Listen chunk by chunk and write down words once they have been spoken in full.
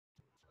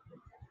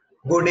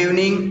Good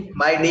evening,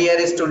 my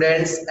dear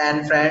students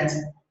and friends.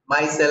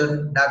 Myself,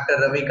 Dr.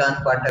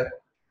 Ravikant Pathak,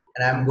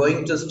 and I am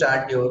going to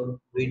start your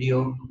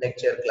video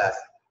lecture class.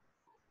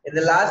 In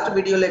the last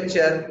video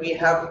lecture, we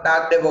have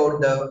talked about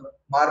the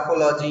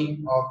morphology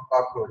of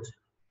cockroach,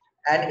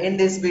 and in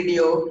this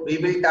video, we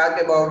will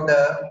talk about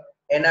the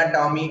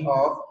anatomy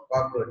of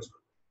cockroach.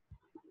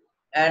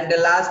 And the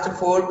last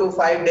 4 to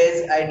 5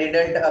 days, I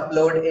didn't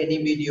upload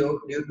any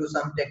video due to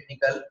some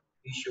technical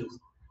issues.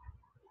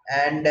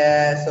 And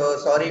so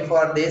sorry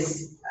for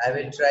this. I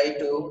will try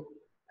to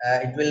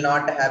it will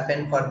not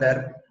happen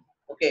further.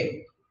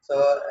 Okay,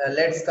 so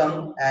let's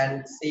come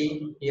and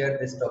see here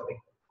this topic.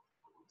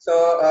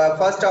 So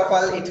first of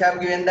all, it have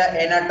given the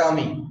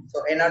anatomy.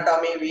 So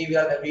anatomy we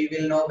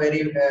will know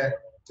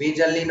we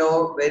generally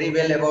know very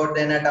well about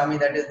the anatomy,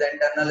 that is the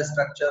internal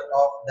structure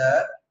of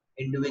the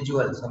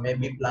individual, so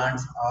maybe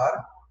plants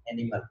or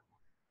animal.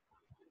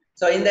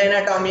 So in the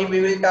anatomy, we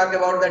will talk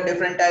about the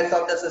different types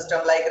of the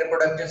system like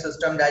reproductive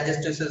system,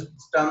 digestive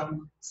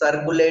system,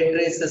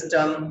 circulatory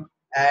system,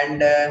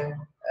 and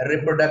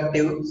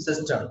reproductive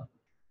system.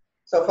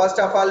 So first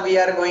of all, we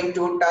are going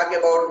to talk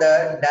about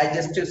the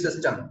digestive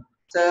system.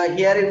 So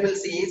here you will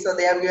see, so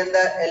they have given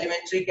the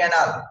alimentary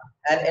canal.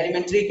 And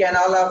alimentary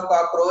canal of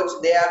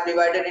cockroach, they are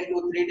divided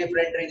into three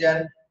different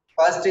regions.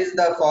 First is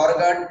the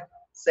foregut,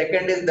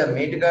 second is the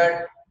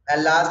midgut,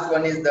 and last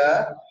one is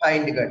the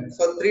hindgut.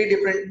 So three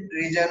different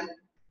regions.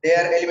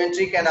 Their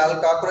alimentary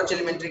canal, cockroach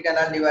alimentary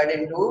canal,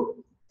 divided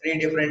into three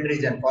different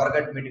regions: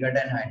 foregut, midgut,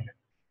 and hindgut.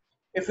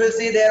 If you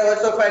see, there are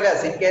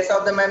oesophagus. In case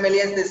of the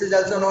mammalians, this is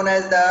also known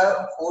as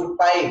the food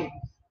pipe.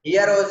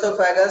 Here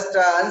oesophagus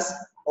trans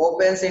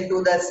opens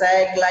into the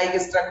sac-like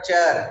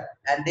structure,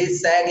 and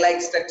this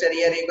sac-like structure,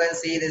 here you can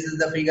see, this is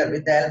the figure.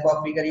 With the help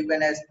of figure, you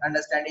can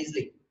understand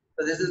easily.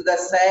 So this is the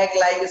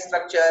sac-like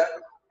structure,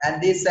 and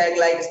this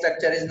sac-like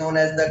structure is known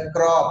as the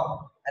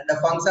crop. And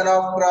the function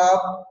of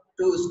crop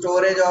to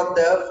storage of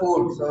the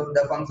food. So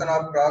the function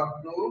of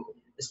crop to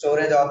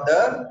storage of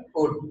the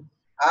food.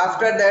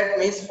 After that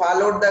means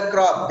followed the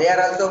crop, they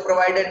are also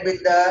provided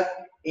with the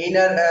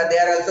inner they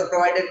are also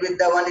provided with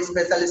the one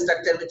special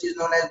structure which is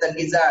known as the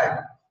gizzard,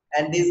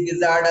 and this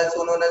gizzard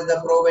also known as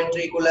the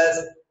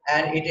proventriculus,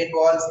 and it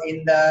involves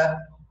in the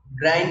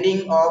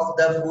grinding of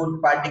the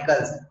food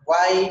particles.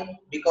 Why?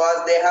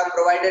 Because they have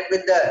provided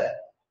with the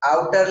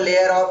outer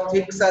layer of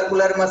thick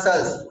circular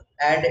muscles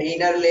and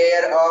inner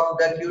layer of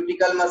the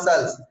cuticle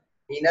muscles.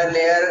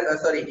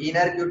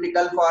 Inner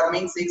cuticle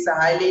forming six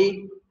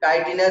highly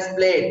chitinous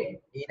plate.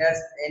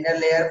 Inner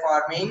layer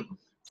forming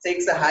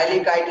six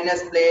highly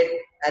chitinous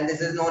plate, and this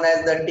is known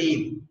as the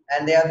teeth.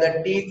 And they have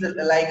the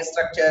teeth-like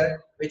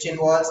structure which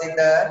involves in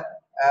the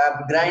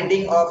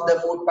grinding of the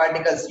food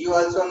particles. You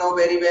also know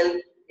very well,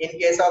 in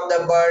case of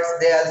the birds,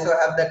 they also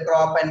have the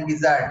crop and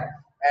gizzard.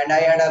 And I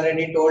had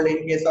already told,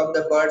 in case of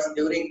the birds,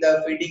 during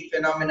the feeding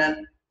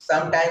phenomenon,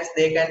 sometimes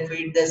they can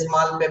feed the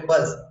small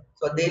peppers.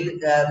 So they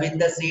with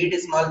the seed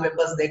small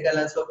peppers they can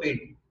also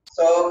feed.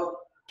 So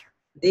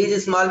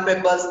these small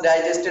peppers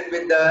digested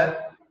with the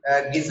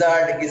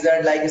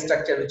gizzard-like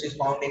structure which is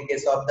found in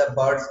case of the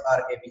birds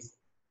or babies.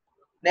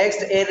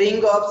 Next, a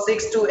ring of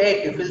 6 to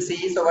 8, you will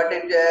see. So what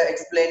it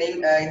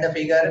explaining in the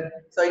figure.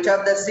 So it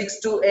have the 6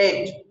 to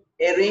 8,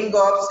 a ring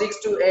of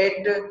 6 to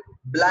 8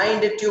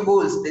 blind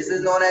tubules. This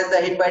is known as the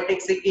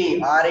hepatic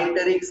cicae or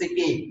enteric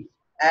cicae,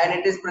 and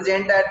it is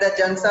present at the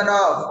junction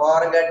of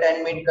foregut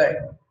and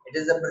midgut. It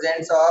is the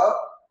presence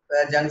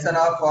of junction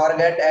of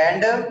foregut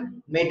and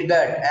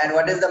midgut. And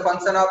what is the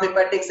function of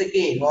hepatic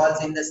cicae?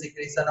 Involves in the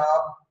secretion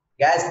of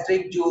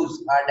gastric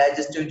juice or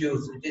digestive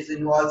juice. It is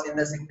involves in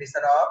the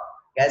secretion of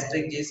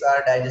gastric juice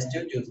or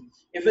digestive juice.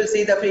 If you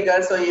see the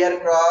figure, so here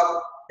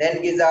crop,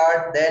 then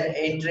gizzard, then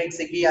enteric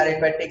cicae or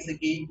hepatic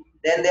cicae.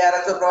 Then they are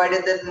also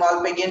provided with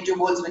malpighian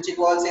tubules which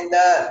involves in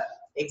the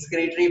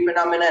excretory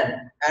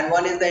phenomenon. And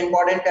one is the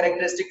important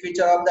characteristic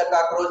feature of the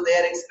cockroach,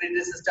 their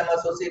excretory system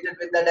associated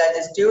with the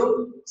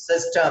digestive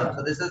system.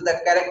 So this is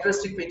the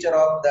characteristic feature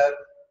of the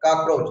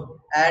cockroach.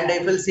 And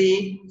if you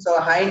see, so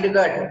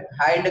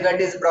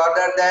hindgut is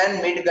broader than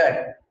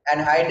midgut,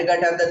 and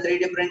hindgut have the three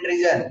different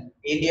regions: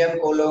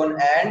 ileum, colon,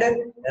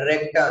 and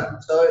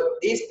rectum. So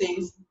these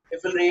things,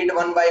 if you read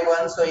one by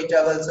one, so it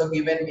have also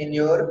given in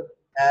your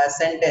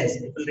sentence.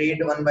 If you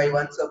read one by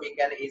one, so we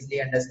can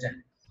easily understand.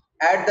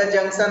 At the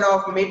junction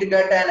of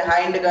midgut and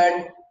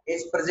hindgut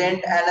is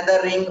present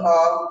another ring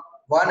of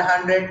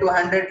 100 to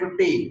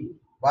 150,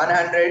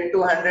 100 to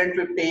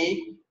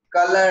 150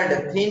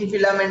 colored thin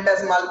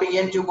filamentous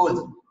malpighian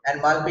tubules,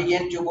 and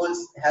malpighian tubules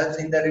helps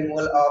in the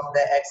removal of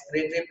the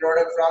excretory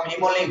product from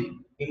hemolymph.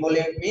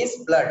 Hemolymph means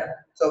blood.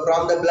 So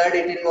from the blood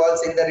it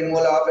involves in the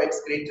removal of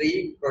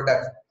excretory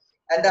products.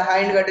 And the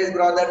hindgut is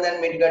broader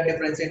than midgut,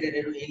 differentiated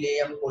into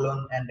ileum,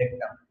 colon, and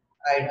rectum.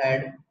 I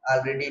had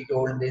already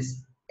told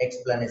this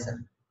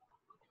explanation.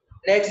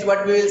 Next,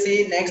 what we will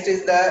see next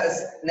is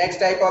the next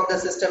type of the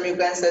system, you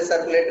can say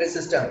circulatory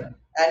system.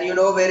 And you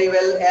know very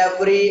well,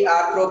 every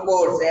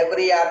arthropods,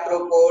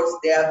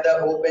 they have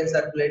the open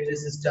circulatory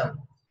system.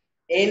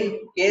 In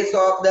case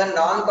of the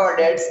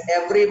non-chordates,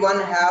 everyone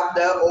have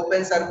the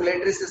open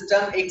circulatory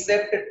system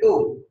except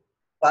two.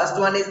 First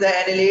one is the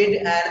annelid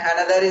and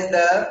another is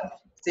the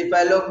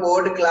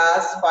cephalopod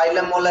class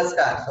phylum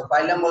mollusca. So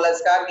phylum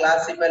mollusca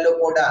class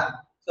cephalopoda.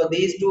 So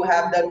these two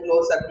have the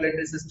closed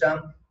circulatory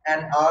system,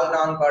 and all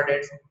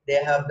non-chordates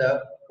they have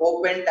the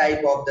open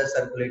type of the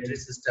circulatory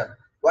system.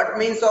 What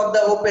means of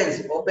the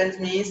opens? Opens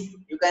means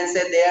you can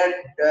say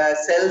their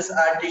cells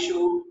are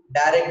tissue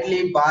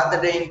directly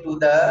bathed into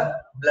the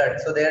blood.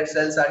 So their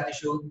cells are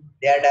tissue,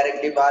 they are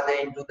directly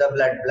bathed into the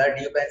blood. Blood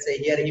you can say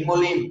here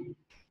hemolymph.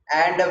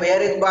 And where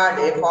is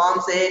bathed? It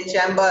forms a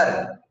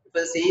chamber. You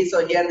will see.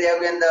 So here they have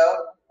given the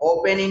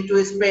open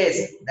into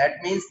space.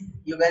 That means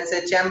you can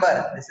say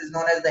chamber. This is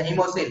known as the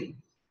hemocoel.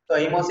 So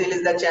hemocoel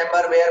is the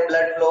chamber where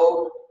blood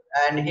flow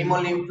and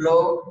hemolymph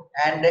flow,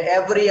 and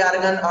every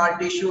organ or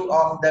tissue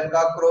of the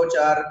cockroach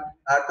or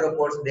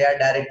arthropods they are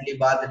directly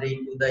bathed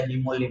into the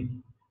hemolymph.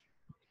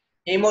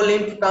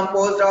 Hemolymph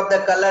composed of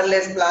the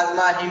colorless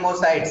plasma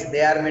hemocytes.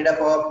 They are made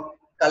up of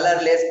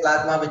colorless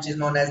plasma which is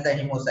known as the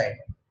hemocyte.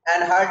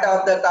 And heart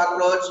of the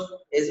cockroach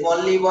is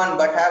only one,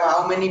 but have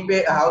how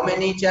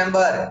many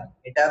chamber?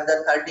 It have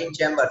the 13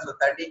 chamber. So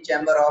 13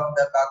 chamber of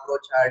the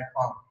cockroach heart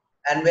found.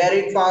 And where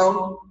it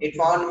found? It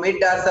found mid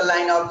dorsal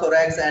line of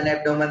thorax and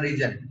abdomen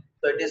region.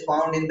 So it is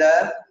found in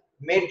the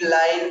mid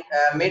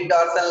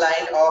dorsal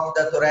line of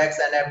the thorax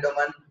and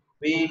abdomen.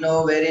 We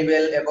know very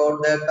well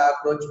about the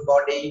cockroach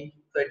body.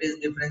 So it is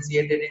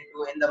differentiated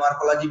into, in the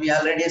morphology we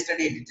already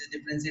studied, it is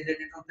differentiated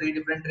into three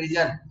different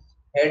regions: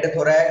 head,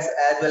 thorax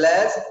as well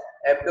as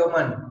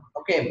abdomen.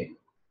 Okay.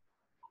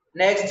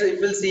 Next we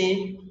will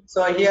see,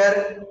 so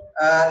here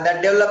the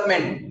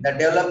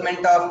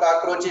development of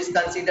cockroach is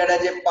considered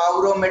as a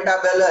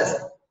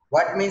paurometabolous.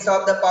 What means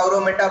of the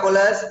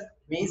paurometabolous?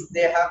 Means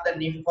they have the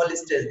nymphal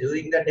stage.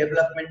 During the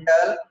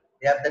developmental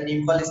they have the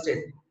nymphal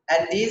stage,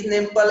 and these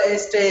nymphal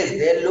stage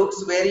they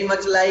looks very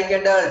much like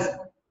adults,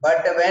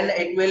 but when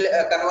it will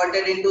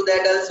converted into the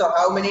adults, so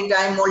how many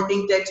time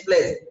molting takes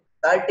place?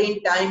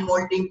 13 time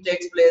molting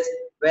takes place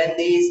when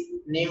these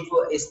nymph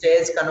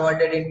stage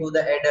converted into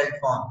the adult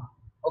form.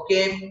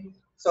 Okay,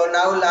 so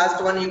now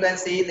last one you can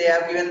see they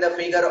have given the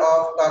figure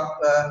of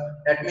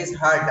that means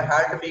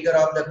heart figure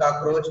of the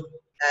cockroach,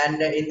 and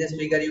in this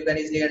figure you can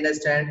easily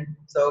understand.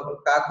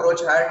 So cockroach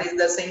heart is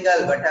the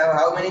single, but have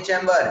how many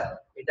chamber?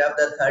 It have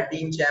the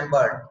 13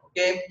 chamber.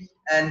 Okay,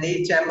 and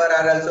these chamber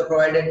are also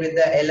provided with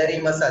the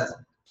Alary muscles.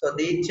 So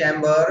these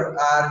chamber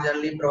are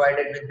generally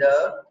provided with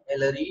the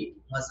Alary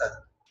muscles.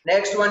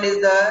 Next one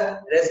is the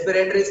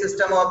respiratory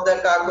system of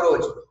the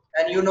cockroach,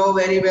 and you know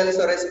very well.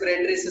 So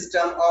respiratory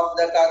system of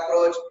the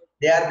cockroach,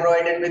 they are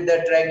provided with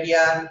the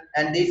trachea,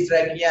 and these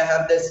trachea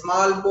have the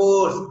small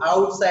pores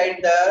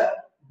outside the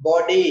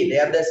body. They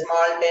have the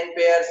small 10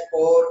 pairs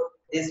pore.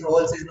 These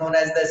holes is known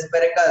as the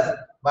spiracles,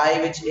 by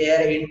which air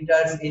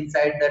enters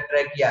inside the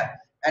trachea.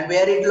 And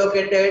where it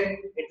located?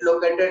 It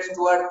located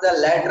towards the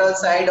lateral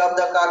side of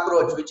the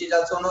cockroach, which is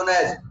also known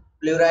as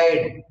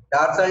pleuroid.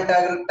 Dorsal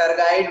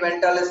tergite,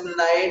 ventral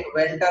sternite,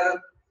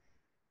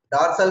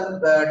 dorsal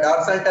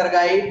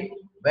tergite,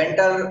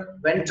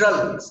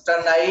 ventral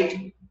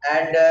sternite,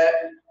 and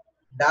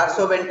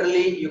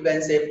dorsoventrally you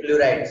can say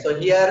pleuroid. So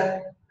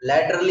here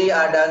laterally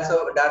or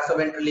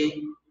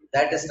dorsoventrally,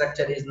 that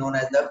structure is known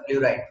as the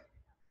pleuroid.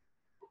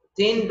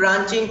 Thin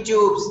branching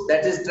tubes,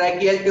 that is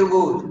tracheal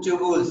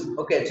tubules.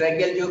 Okay,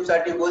 tracheal tubes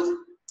are tubules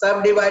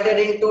subdivided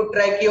into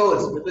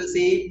tracheoles. We will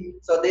see.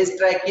 So this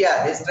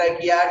trachea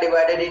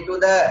divided into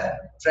the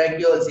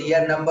tracheoles.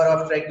 Here number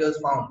of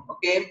tracheoles found.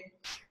 Okay,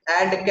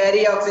 and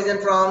carry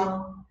oxygen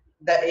from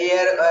the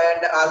air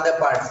and all the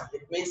parts.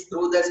 It means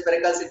through the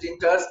spiracles it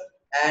enters,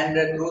 and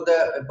through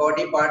the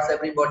body parts,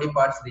 every body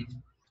parts reach.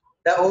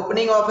 The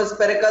opening of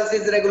spiracles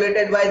is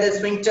regulated by the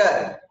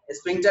sphincter.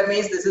 Sphincter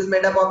means this is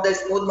made up of the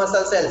smooth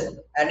muscle cells,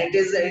 and it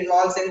is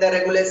involves in the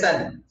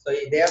regulation. So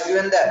they have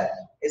given the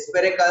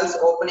spiracles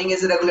opening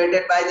is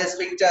regulated by the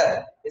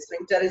sphincter. The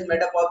sphincter is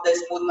made up of the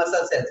smooth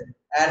muscle cells.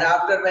 And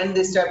after when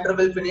this chapter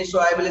will finish, so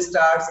I will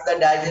start the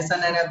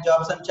digestion and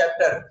absorption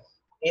chapter.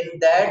 In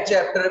that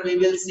chapter, we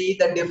will see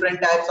the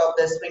different types of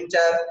the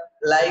sphincter,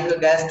 like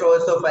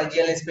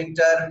gastroesophageal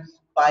sphincter,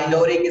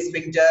 pyloric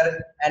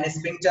sphincter, and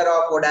sphincter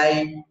of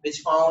Oddi, which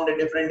found a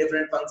different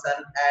function,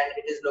 and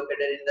it is located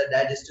in the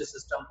digestive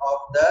system of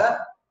the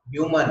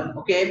human.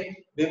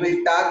 Okay, we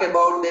will talk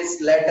about this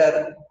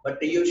later,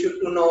 but you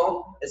should to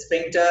know the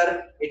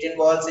sphincter, it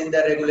involves in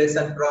the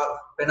regulation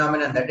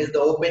phenomenon, that is the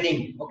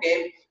opening.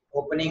 Okay,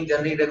 opening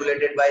generally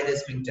regulated by the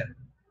sphincter.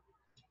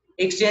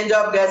 Exchange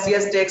of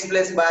gaseous takes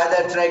place by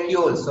the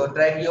tracheoles. So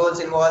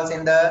tracheoles involves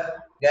in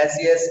the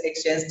gaseous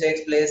exchange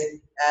takes place,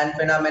 and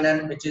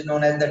phenomenon which is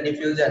known as the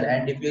diffusion,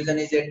 and diffusion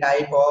is a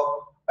type of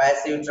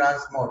passive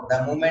transport.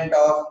 The movement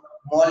of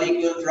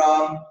molecule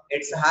from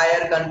its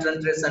higher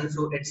concentration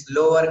to its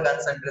lower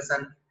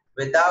concentration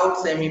without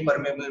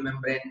semi-permeable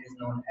membrane is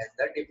known as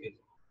the diffusion.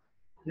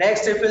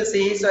 Next we will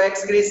see, so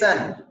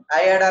excretion. I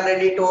had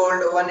already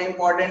told one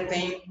important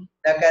thing,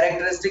 the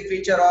characteristic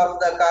feature of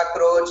the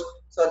cockroach.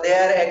 So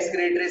their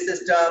excretory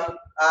system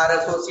are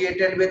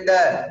associated with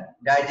the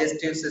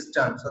digestive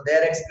system. So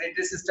their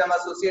excretory system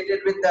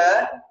associated with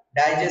the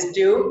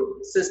digestive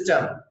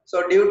system.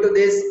 So due to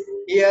this,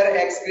 here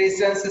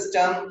excretion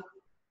system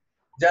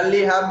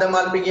generally have the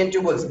malpighian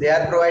tubules. They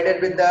are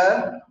provided with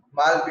the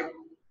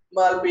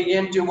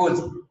malpighian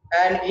tubules,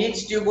 and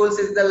each tubules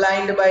is the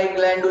lined by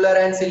glandular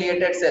and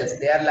ciliated cells.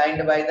 They are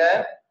lined by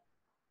the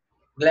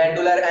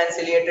glandular and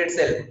ciliated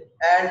cell,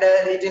 and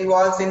it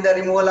involves in the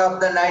removal of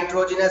the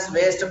nitrogenous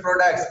waste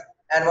products.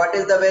 And what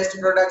is the waste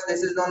products?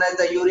 This is known as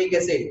the uric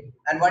acid,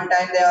 and one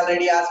time they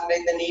already asked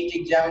in the NEET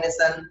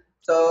examination.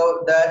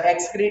 So the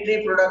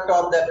excretory product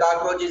of the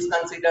cockroach is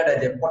considered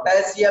as a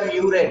potassium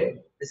urate.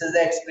 This is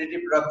the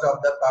excretory product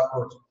of the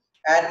cockroach,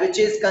 and which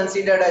is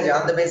considered as,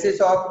 on the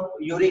basis of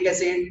uric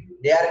acid,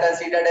 they are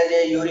considered as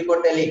a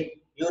uricotelic.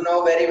 You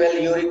know very well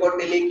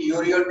uricotelic,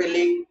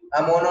 ureotelic,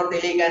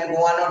 monotelic and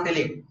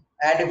guanotelic.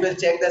 And if you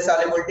check the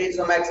solubility,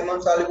 so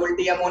maximum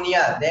solubility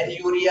ammonia, then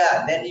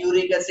urea, then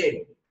uric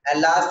acid,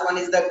 and last one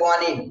is the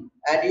guanine.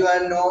 And you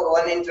all know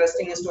one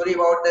interesting story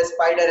about the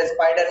spider. A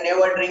spider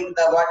never drink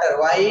the water.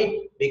 Why?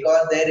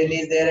 Because they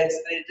release their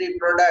excretory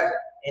product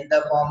in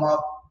the form of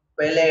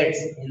pellets,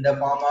 in the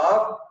form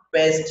of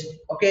paste.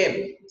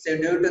 Okay, so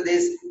due to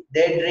this,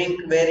 they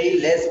drink very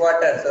less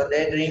water. So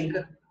they drink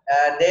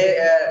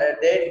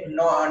they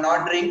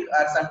not drink,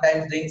 or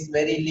sometimes drinks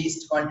very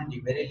least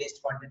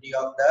quantity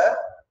of the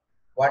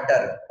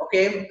water.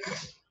 Okay,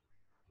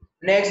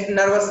 next,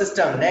 nervous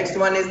system. Next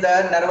one is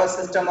the nervous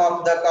system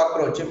of the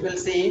cockroach. If you'll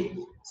see,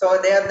 so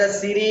they have the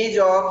series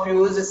of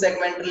fused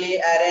segmentally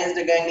arranged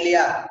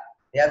ganglia.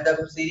 They have the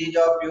series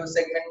of fused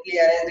segmentally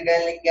arranged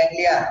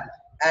ganglia,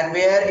 and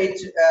where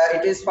it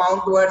is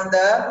found towards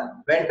the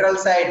ventral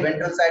side.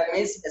 Ventral side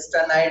means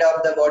sternite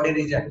of the body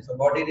region. So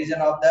body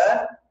region of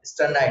the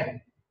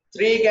sternite.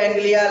 Three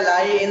ganglia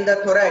lie in the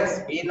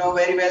thorax. We know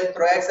very well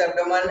thorax,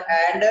 abdomen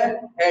and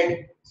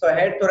head. So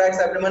head, thorax,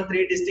 abdomen,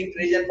 three distinct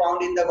regions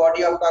found in the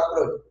body of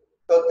cockroach.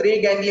 So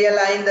three ganglia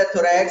lie in the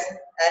thorax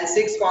and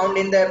six found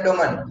in the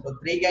abdomen. So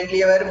three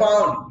ganglia were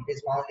found. It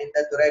is found in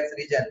the thorax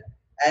region,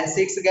 and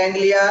six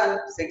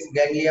ganglia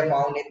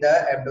found in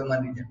the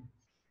abdomen region.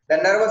 The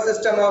nervous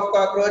system of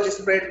cockroach is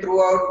spread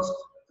throughout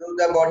through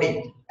the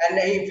body. And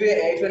if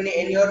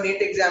in your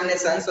NEET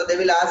examination, so they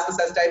will ask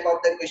such type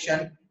of the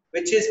question,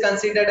 which is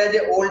considered as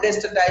the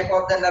oldest type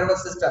of the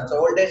nervous system. So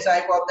oldest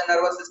type of the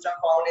nervous system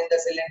found in the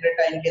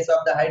cylindrita in case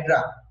of the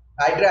hydra.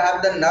 Hydra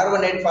have the nerve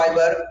net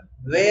fiber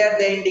where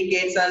the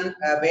indication,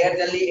 where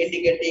generally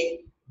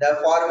indicating the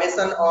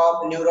formation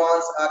of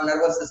neurons or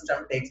nervous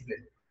system takes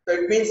place. So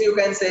it means you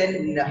can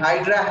say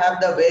hydra have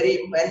the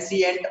very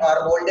ancient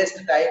or oldest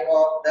type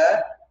of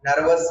the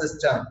nervous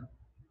system.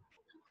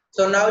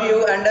 So now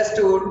you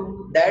understood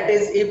that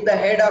is, if the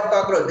head of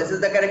cockroach, this is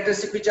the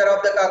characteristic feature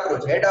of the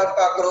cockroach, head of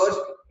cockroach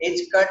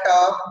is cut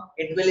off,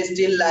 it will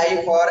still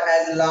lie for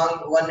as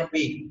long 1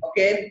 week.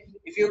 Okay,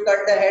 if you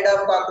cut the head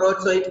of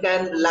cockroach, so it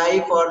can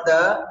lie for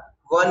the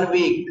 1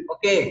 week.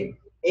 Okay,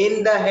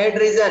 in the head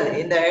region,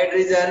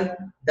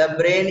 the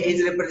brain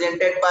is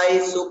represented by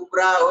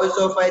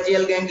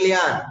supraesophageal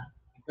ganglion.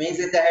 Means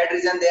in the head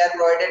region they are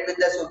provided with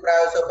the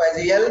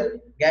supraesophageal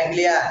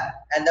ganglia,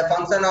 and the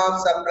function of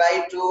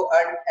supply to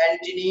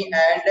antennae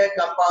and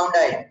compound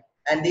eye.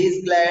 And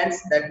these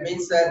glands, that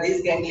means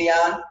these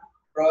ganglion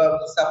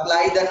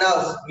supply the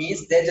nerves,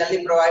 means they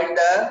generally provide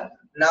the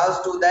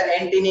nerves to the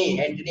antennae.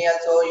 Antennae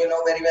also, you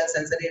know very well,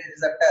 sensory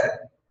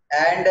receptor,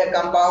 and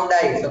compound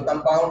eye. So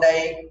compound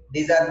eye,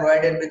 these are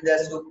provided with the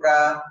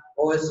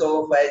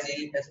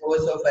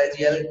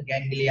supraesophageal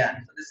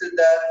ganglion. So this is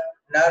the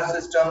nerve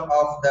system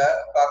of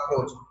the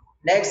cockroach.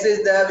 Next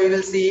is the, we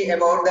will see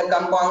about the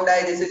compound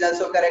eye. This is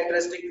also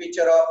characteristic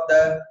feature of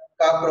the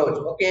cockroach.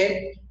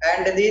 Okay,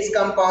 and this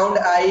compound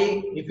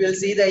eye, if you will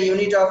see the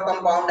unit of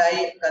compound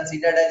eye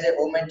considered as a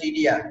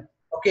ommatidia.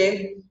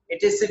 Okay,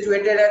 it is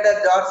situated at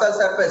the dorsal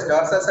surface.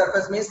 Dorsal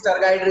surface means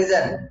tergite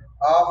region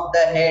of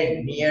the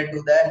head, near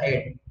to the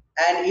head,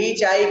 and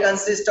each eye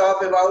consists of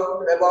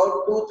about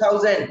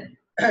 2000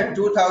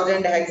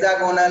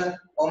 hexagonal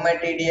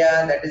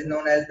ommatidia, that is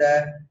known as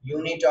the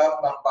unit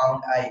of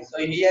compound eye. So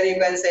here you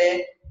can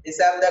say these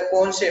are the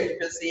cone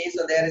shape. You see,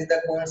 so there is the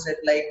cone shape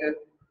like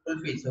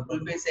kulfi. So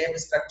kulfi shape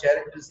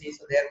structure, you see,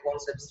 so there cone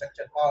shape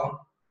structure found,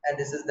 and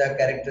this is the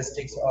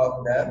characteristics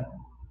of the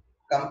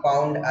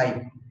compound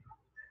eye.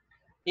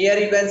 Here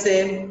you can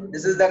say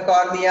this is the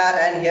cornea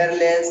and hair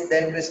lens,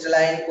 then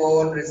crystalline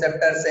cone,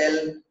 receptor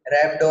cell,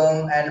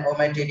 rhabdome and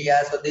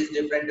ommatidia. So this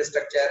different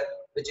structure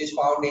which is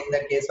found in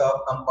the case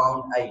of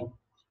compound eye.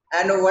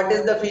 And what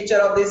is the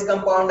feature of this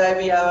compound eye?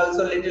 We have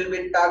also little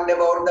bit talked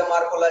about the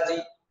morphology,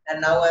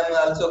 and now I am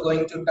also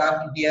going to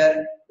talk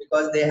here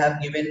because they have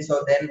given,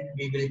 so then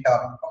we will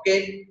talk.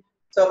 Okay,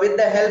 so with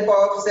the help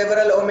of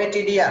several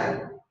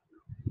ommatidia,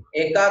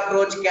 a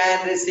cockroach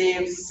can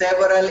receive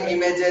several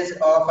images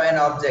of an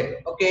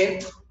object. Okay,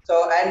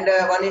 so and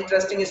one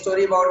interesting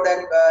story about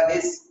that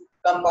this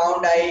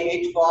compound eye,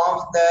 it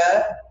forms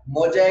the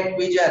mosaic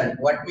vision.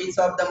 What means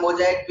of the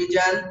mosaic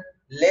vision?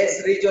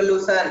 less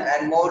resolution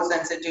and more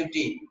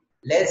sensitivity.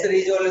 Less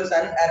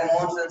resolution and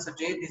more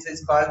sensitivity. This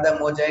is called the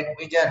mosaic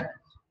vision.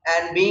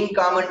 And being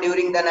common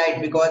during the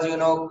night, because you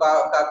know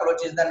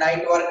cockroach is the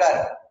night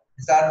worker.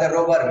 These are the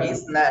robber,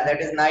 means that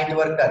is night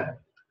worker.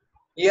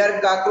 Here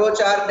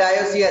cockroach are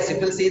dioecious.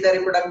 If you see the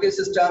reproductive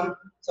system,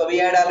 so we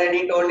had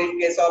already told in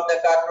case of the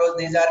cockroach,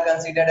 these are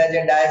considered as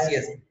a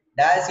dioecious.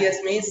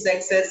 Dioecious means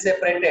sexes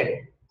separated.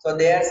 So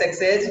their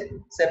sexes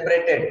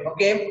separated.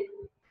 Okay.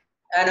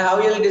 And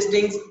how you will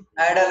distinguish?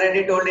 I had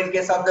already told in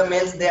case of the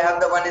males, they have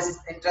the one is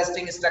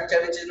interesting structure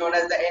which is known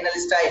as the anal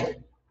style.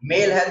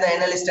 Male has the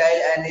anal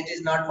style and it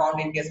is not found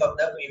in case of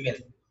the female.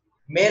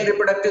 Male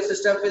reproductive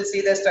system, will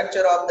see the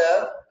structure of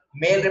the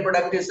male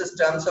reproductive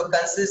system. So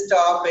consists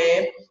of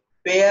a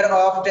pair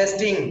of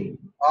testing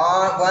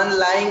on one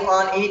lying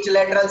on each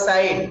lateral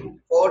side,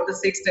 4 to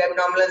 6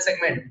 abdominal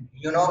segment.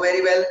 You know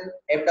very well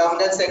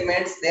abdominal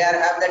segments, they are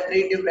have the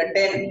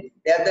 10.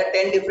 They have the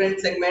 10 different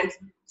segments.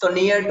 So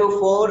near to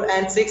 4th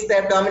and 6th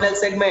abdominal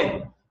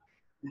segment,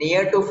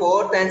 near to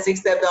 4th and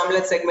 6th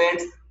abdominal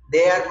segments,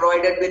 they are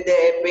provided with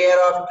a pair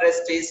of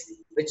testes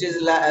which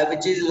is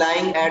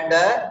lying at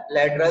the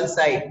lateral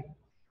side.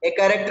 A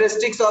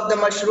characteristics of the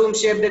mushroom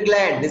shaped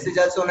gland. This is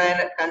also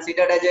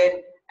considered as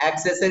a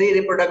accessory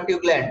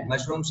reproductive gland.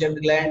 Mushroom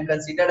shaped gland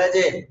considered as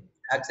a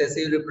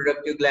accessory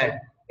reproductive gland.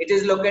 It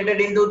is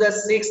located into the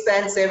 6th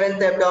and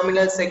 7th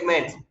abdominal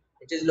segments.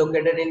 It is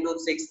located into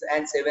 6th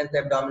and 7th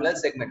abdominal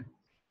segment.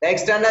 The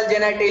external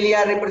genitalia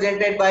are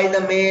represented by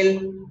the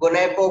male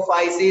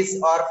gonapophysis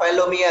or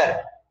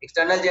phyllomer.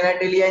 External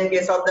genitalia in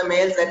case of the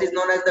males, that is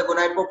known as the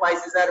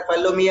gonapophysis or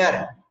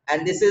phyllomer.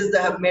 And this is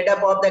made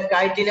up of the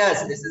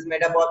chitinous. This is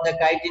made up of the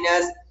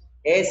chitinous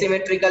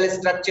asymmetrical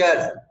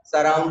structures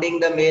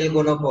surrounding the male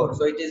gonopore.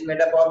 So it is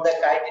made up of the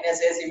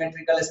chitinous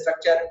asymmetrical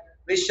structure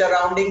which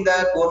surrounding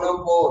the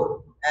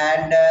gonopore.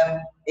 And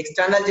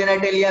external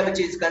genitalia, which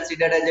is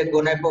considered as a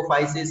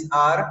gonapophysis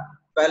or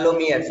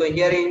phyllomer. So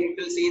here you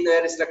will see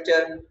their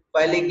structure: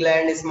 phylic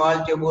gland,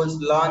 small tubules,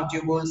 long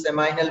tubules,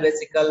 seminal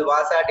vesicle,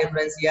 vasa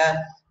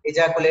differentia,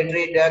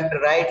 ejaculatory duct,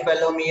 right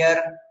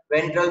phyllomer,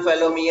 ventral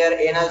phyllomer,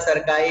 anal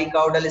cerci,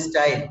 caudal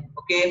style.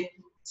 Okay,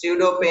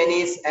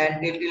 pseudopenis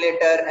and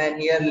titillator,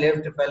 and here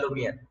left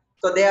phyllomer.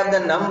 So they have the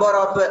number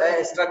of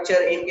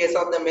structure in case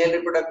of the male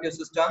reproductive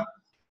system,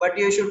 but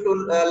you should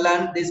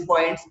learn these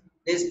points.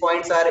 These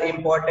points are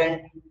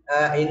important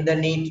in the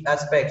NEET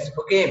aspects.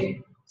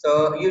 Okay.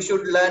 So you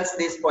should learn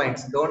these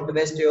points. Don't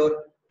waste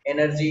your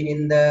energy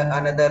in the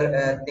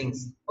another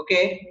things.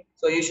 Okay.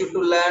 So you should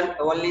to learn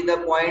only the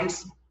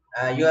points.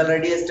 You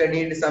already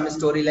studied some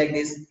story like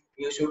this.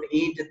 You should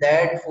eat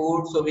that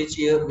food so which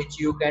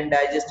you can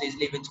digest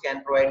easily, which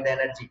can provide the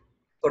energy.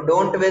 So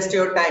don't waste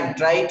your time.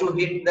 Try to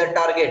hit the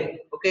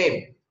target.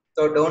 Okay.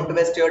 So don't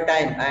waste your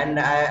time. And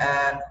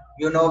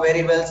you know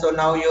very well. So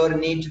now your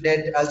NEET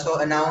date also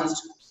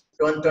announced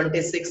on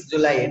 26th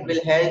July. It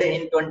will held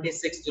in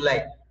 26th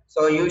July.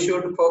 So you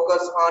should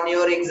focus on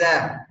your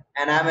exam,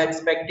 and I'm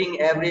expecting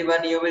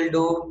everyone you will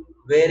do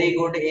very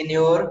good in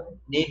your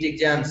NEET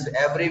exams.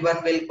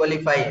 Everyone will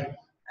qualify,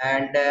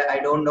 and I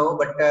don't know,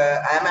 but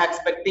I'm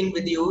expecting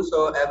with you.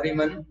 So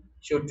everyone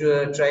should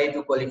try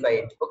to qualify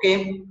it.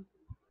 Okay.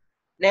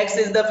 Next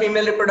is the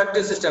female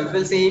reproductive system.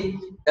 We'll see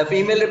the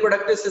female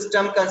reproductive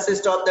system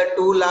consists of the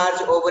 2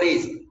 large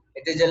ovaries.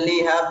 It is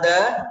generally have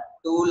the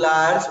 2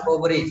 large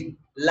ovaries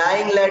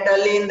lying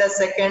laterally in the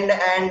 2nd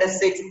and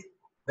 6th.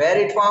 Where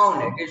it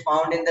found? It is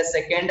found in the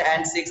 2nd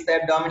and 6th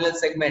abdominal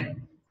segment.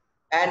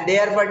 And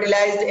their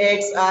fertilized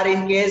eggs are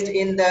encased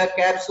in the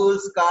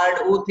capsules called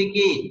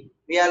oothecae.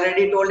 We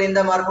already told in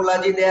the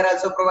morphology, they are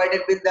also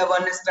provided with the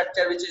one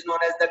structure which is known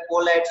as the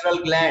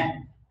collateral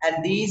gland.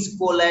 And these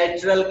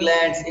collateral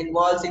glands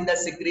involves in the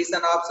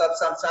secretion of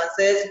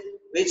substances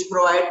which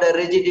provide the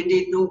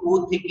rigidity to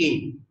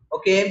oothecae.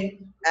 Okay,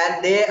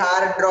 and they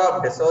are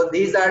dropped. So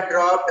these are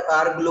dropped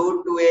or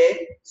glued to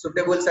a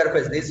suitable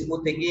surface. These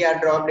oothecae are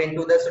dropped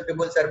into the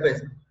suitable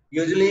surface,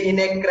 usually in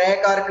a crack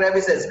or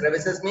crevices.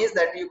 Crevices means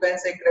that you can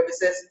say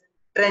crevices,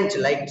 trench,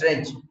 like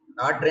trench.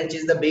 Not trench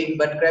is the big,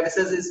 but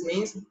crevices is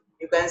means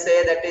you can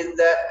say that is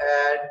the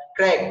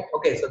crack.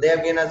 Okay, so they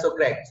have been also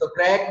crack. So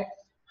crack,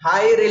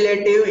 high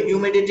relative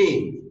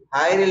humidity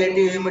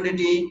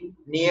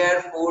near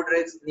a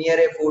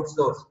food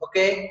source.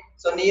 Okay,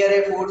 so near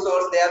a food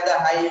source they have the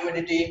high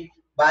humidity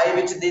by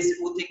which this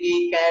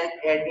oothecae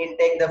can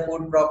intake the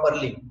food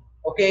properly.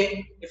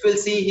 Okay, if you'll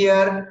see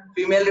here,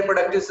 female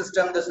reproductive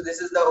system, this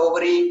is the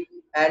ovary,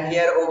 and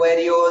here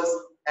ovarioles,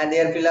 and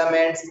their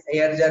filaments,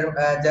 here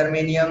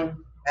germanium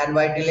and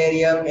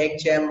vitellarium, egg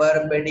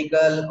chamber,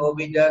 pedicle,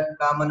 oviduct,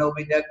 common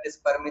oviduct,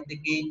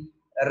 spermithecus,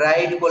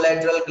 right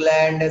collateral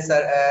gland,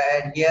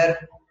 and here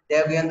they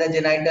have given the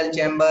genital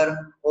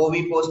chamber,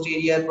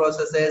 oviposterior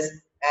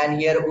processes, and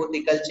here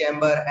oothecal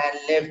chamber and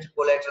left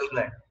collateral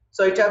gland.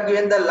 So it have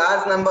given the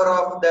large number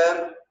of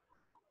the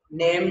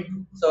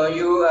name. So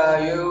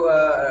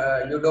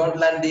you don't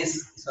learn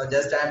this. So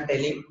just I am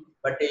telling,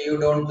 but you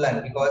don't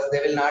learn because they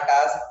will not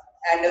ask.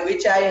 And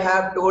which I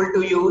have told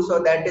to you. So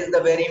that is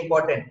the very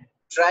important.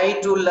 try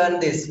to learn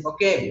this.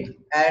 Okay,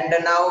 and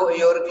now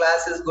your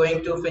class is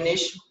going to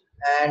finish,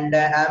 and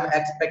I'm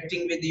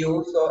expecting with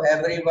you. So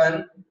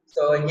everyone,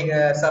 so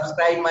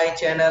subscribe my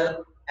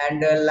channel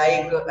and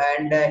like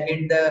and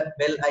hit the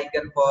bell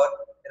icon for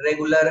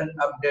regular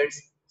updates.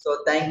 So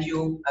thank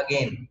you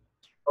again.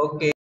 Okay.